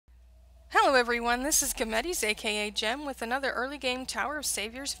Hello everyone, this is Gemedes aka Gem with another early game Tower of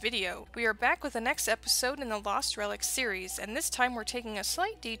Saviors video. We are back with the next episode in the Lost Relic series, and this time we're taking a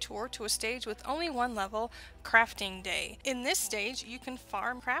slight detour to a stage with only one level, Crafting Day. In this stage, you can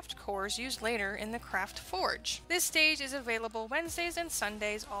farm craft cores used later in the Craft Forge. This stage is available Wednesdays and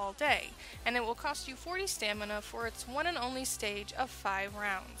Sundays all day, and it will cost you 40 stamina for its one and only stage of 5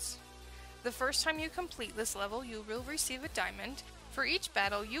 rounds. The first time you complete this level, you will receive a diamond. For each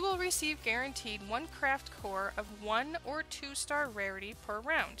battle, you will receive guaranteed one craft core of 1 or 2 star rarity per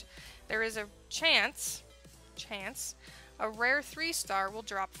round. There is a chance a rare 3 star will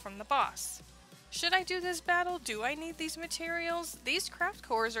drop from the boss. Should I do this battle? Do I need these materials? These craft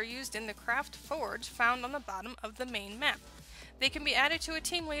cores are used in the Craft Forge found on the bottom of the main map. They can be added to a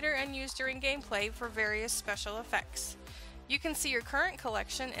team leader and used during gameplay for various special effects. You can see your current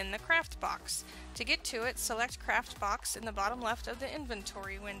collection in the craft box. To get to it, select craft box in the bottom left of the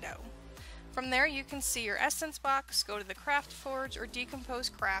inventory window. From there you can see your essence box, go to the craft forge, or decompose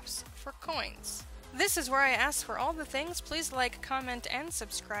crafts for coins. This is where I ask for all the things. Please like, comment, and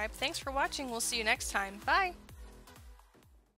subscribe. Thanks for watching. We'll see you next time. Bye!